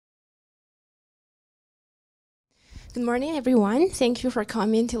Good morning, everyone. Thank you for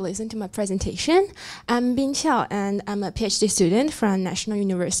coming to listen to my presentation. I'm Bingqiao, and I'm a PhD student from National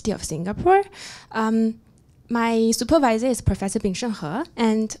University of Singapore. My supervisor is Professor Bingqiao,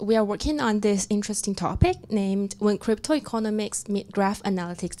 and we are working on this interesting topic named When Crypto Economics Meet Graph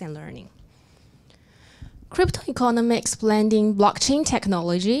Analytics and Learning. Crypto economics blending blockchain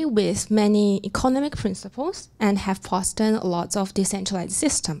technology with many economic principles and have fostered lots of decentralized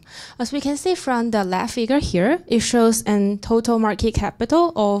system. As we can see from the left figure here, it shows a total market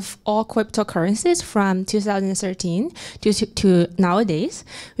capital of all cryptocurrencies from 2013 to nowadays.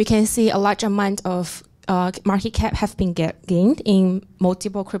 We can see a large amount of market cap have been gained in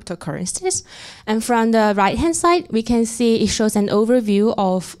multiple cryptocurrencies. And from the right-hand side, we can see it shows an overview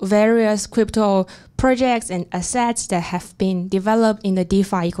of various crypto projects and assets that have been developed in the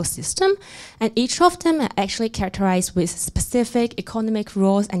DeFi ecosystem. And each of them are actually characterized with specific economic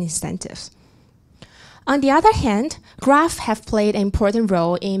rules and incentives. On the other hand, graphs have played an important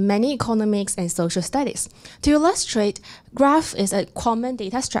role in many economics and social studies. To illustrate, graph is a common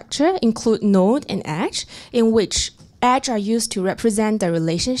data structure, include node and edge, in which edge are used to represent the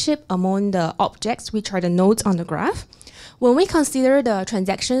relationship among the objects, which are the nodes on the graph. When we consider the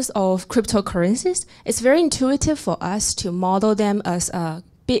transactions of cryptocurrencies, it's very intuitive for us to model them as a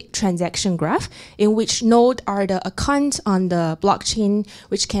big transaction graph in which nodes are the accounts on the blockchain,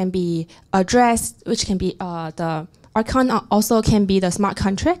 which can be addressed, which can be the account also can be the smart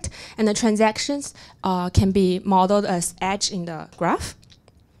contract, and the transactions can be modeled as edge in the graph.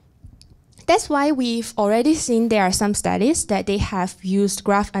 That's why we've already seen there are some studies that they have used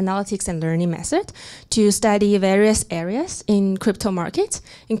graph analytics and learning method to study various areas in crypto markets,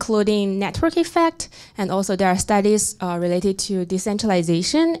 including network effect, and also there are studies related to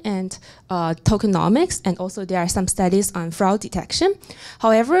decentralization and tokenomics, and also there are some studies on fraud detection.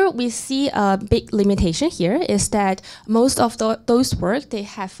 However, we see a big limitation here is that most of those work, they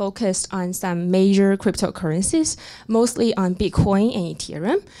have focused on some major cryptocurrencies, mostly on Bitcoin and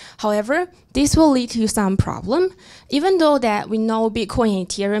Ethereum. However, this will lead to some problem. Even though that we know Bitcoin and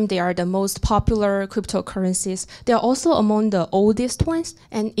Ethereum, they are the most popular cryptocurrencies, they are also among the oldest ones.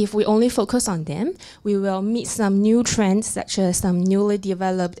 And if we only focus on them, we will meet some new trends, such as some newly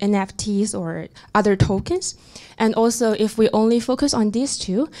developed NFTs or other tokens. And also, if we only focus on these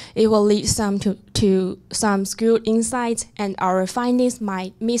two, it will lead to some skewed insights, and our findings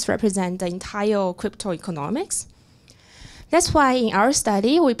might misrepresent the entire crypto economics. That's why in our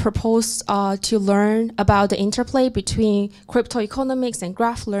study, we propose to learn about the interplay between crypto economics and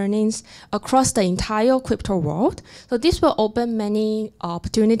graph learnings across the entire crypto world. So this will open many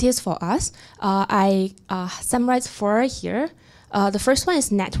opportunities for us. I summarized four here. The first one is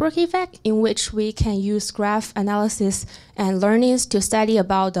network effect, in which we can use graph analysis and learnings to study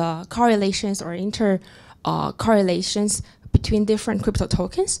about the correlations or correlations between different crypto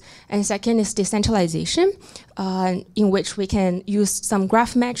tokens. And second is decentralization, in which we can use some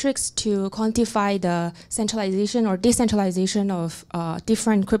graph metrics to quantify the centralization or decentralization of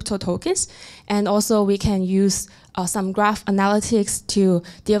different crypto tokens. And also we can use some graph analytics to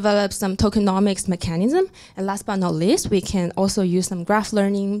develop some tokenomics mechanism. And last but not least, we can also use some graph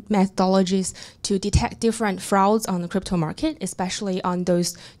learning methodologies to detect different frauds on the crypto market, especially on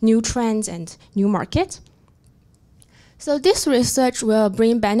those new trends and new markets. So this research will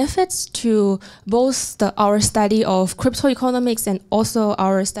bring benefits to both our study of crypto economics and also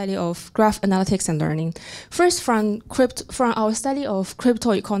our study of graph analytics and learning. First, from our study of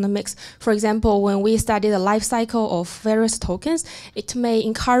crypto economics, for example, when we study the life cycle of various tokens, it may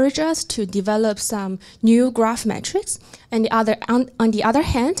encourage us to develop some new graph metrics. And on the other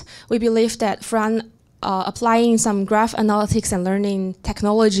hand, we believe that from applying some graph analytics and learning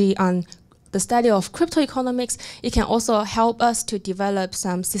technology on the study of crypto economics, it can also help us to develop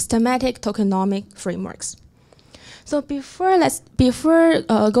some systematic tokenomic frameworks. So before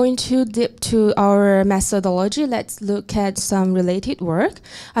going too deep to our methodology, let's look at some related work.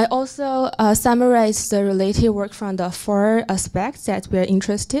 I also summarized the related work from the four aspects that we're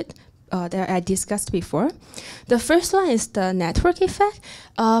interested that I discussed before. The first one is the network effect.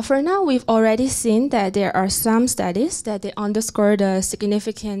 For now, we've already seen that there are some studies that they underscore the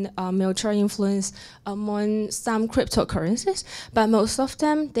significant mutual influence among some cryptocurrencies, but most of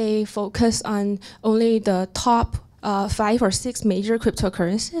them, they focus on only the top 5 or 6 major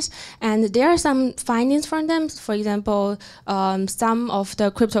cryptocurrencies, and there are some findings from them. For example, some of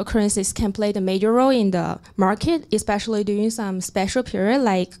the cryptocurrencies can play the major role in the market, especially during some special period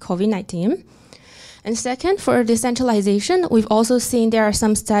like COVID-19. And second, for decentralization, we've also seen there are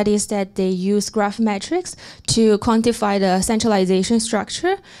some studies that they use graph metrics to quantify the centralization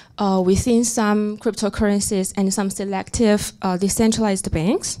structure within some cryptocurrencies and some selective decentralized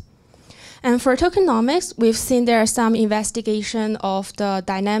banks. And for tokenomics, we've seen there are some investigation of the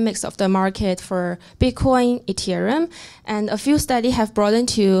dynamics of the market for Bitcoin, Ethereum, and a few studies have broadened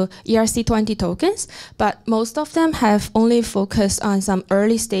to ERC20 tokens, but most of them have only focused on some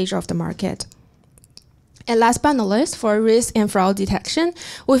early stage of the market. And last but not least, for risk and fraud detection,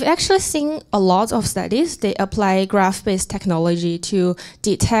 we've actually seen a lot of studies. They apply graph-based technology to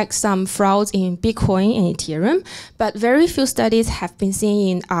detect some frauds in Bitcoin and Ethereum, but very few studies have been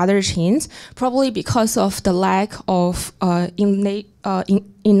seen in other chains, probably because of the lack of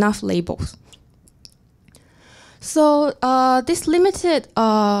enough labels. So this limited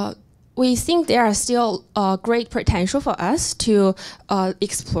we think there are still great potential for us to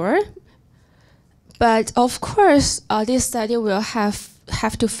explore. But of course, this study will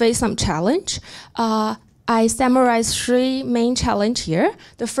have to face some challenge. I summarized 3 main challenges here.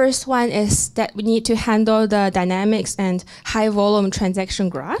 The first one is that we need to handle the dynamics and high volume transaction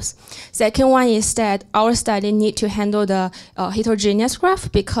graphs. Second one is that our study need to handle the heterogeneous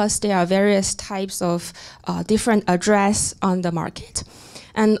graph because there are various types of different address on the market.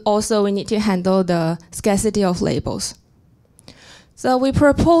 And also we need to handle the scarcity of labels. So we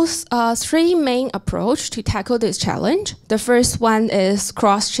propose 3 main approaches to tackle this challenge. The first one is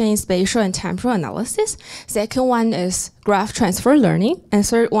cross-chain spatial and temporal analysis. Second one is graph transfer learning. And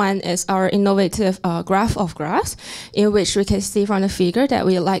third one is our innovative graph of graphs, in which we can see from the figure that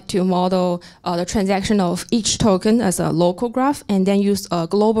we like to model the transaction of each token as a local graph and then use a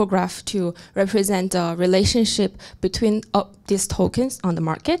global graph to represent the relationship between these tokens on the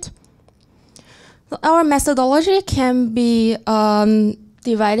market. Our methodology can be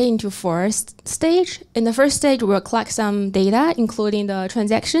divided into 4 stages. In the first stage, we'll collect some data, including the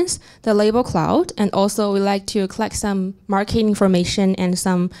transactions, the label cloud, and also we like to collect some market information and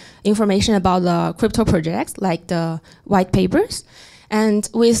some information about the crypto projects, like the white papers. And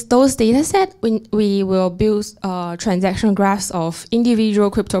with those data sets, we will build transaction graphs of individual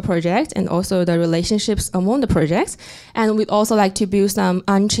crypto projects and also the relationships among the projects. And we'd also like to build some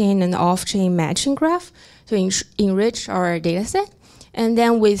on-chain and off-chain matching graph to enrich our data set. And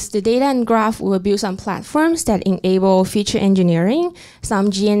then with the data and graph, we'll build some platforms that enable feature engineering, some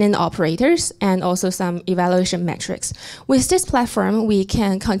GNN operators, and also some evaluation metrics. With this platform, we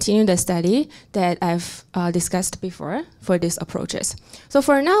can continue the study that I've discussed before for these approaches. So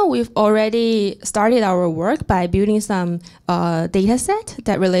for now, we've already started our work by building some data set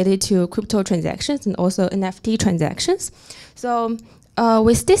that related to crypto transactions and also NFT transactions. So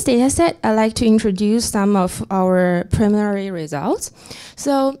with this data set, I'd like to introduce some of our preliminary results.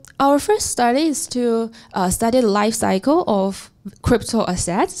 So our first study is to study the life cycle of crypto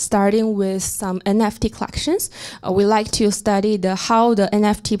assets, starting with some NFT collections. We like to study how the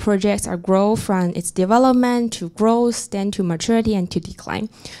NFT projects are grow from its development to growth, then to maturity and to decline.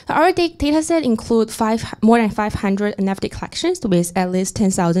 Our data set includes more than 500 NFT collections with at least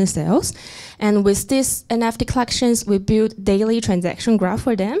 10,000 sales. And with these NFT collections, we build daily transaction graph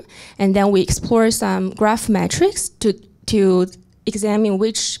for them. And then we explore some graph metrics to examine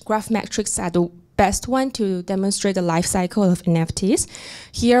which graph metrics are the best one to demonstrate the life cycle of NFTs.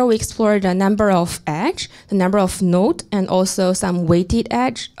 Here we explore the number of edge, the number of node, and also some weighted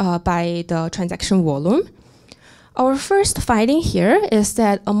edge by the transaction volume. Our first finding here is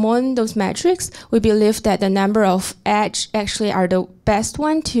that among those metrics, we believe that the number of edge actually are the best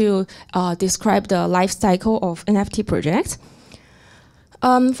one to describe the life cycle of NFT projects.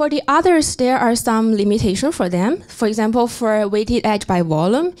 For the others, there are some limitations for them. For example, for weighted edge by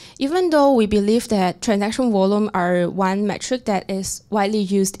volume, even though we believe that transaction volume are one metric that is widely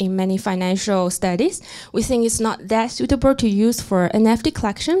used in many financial studies, we think it's not that suitable to use for NFT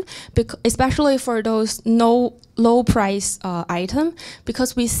collection, especially for those low price item,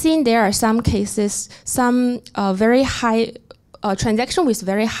 because we've seen there are some cases, some very high transaction with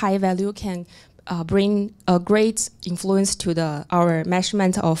very high value can bring a great influence to our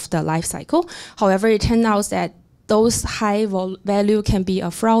measurement of the life cycle. However, it turns out that those high value can be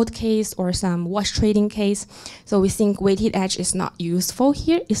a fraud case or some wash trading case. So we think weighted edge is not useful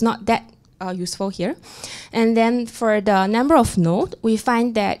here. It's not that useful here. And then for the number of nodes, we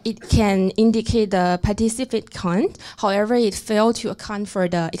find that it can indicate the participant count. However, it failed to account for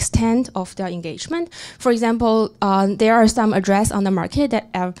the extent of their engagement. For example, there are some addresses on the market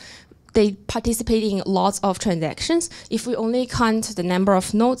that they participate in lots of transactions. If we only count the number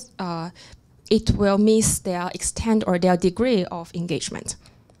of nodes, it will miss their extent or their degree of engagement.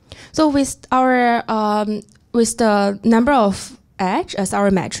 So with the number of edge as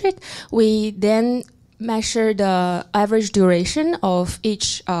our metric, we then measure the average duration of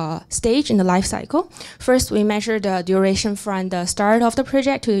each stage in the life cycle. First, we measure the duration from the start of the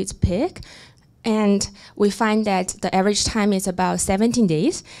project to its peak. And we find that the average time is about 17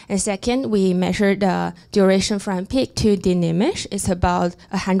 days. And second, we measure the duration from peak to diminish. It's about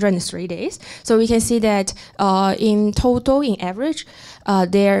 103 days. So we can see that in total, in average,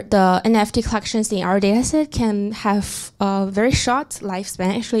 the NFT collections in our dataset can have a very short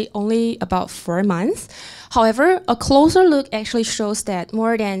lifespan, actually only about 4 months. However, a closer look actually shows that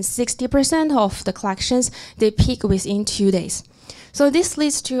more than 60% of the collections, they peak within 2 days. So this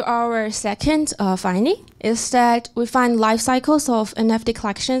leads to our second finding, is that we find life cycles of NFT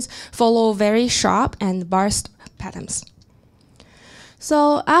collections follow very sharp and burst patterns.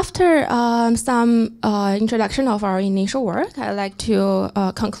 So after some introduction of our initial work, I'd like to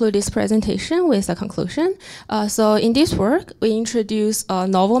conclude this presentation with a conclusion. So in this work, we introduce a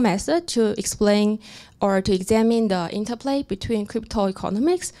novel method to explain or to examine the interplay between crypto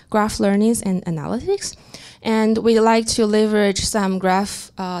economics, graph learnings, and analytics. And we like to leverage some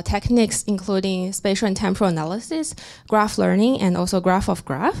graph techniques, including spatial and temporal analysis, graph learning, and also graph of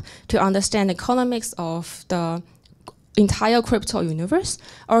graph to understand the economics of the entire crypto universe.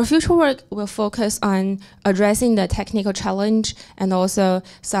 Our future work will focus on addressing the technical challenge and also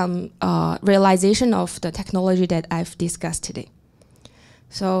some realization of the technology that I've discussed today.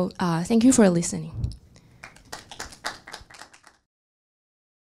 So thank you for listening.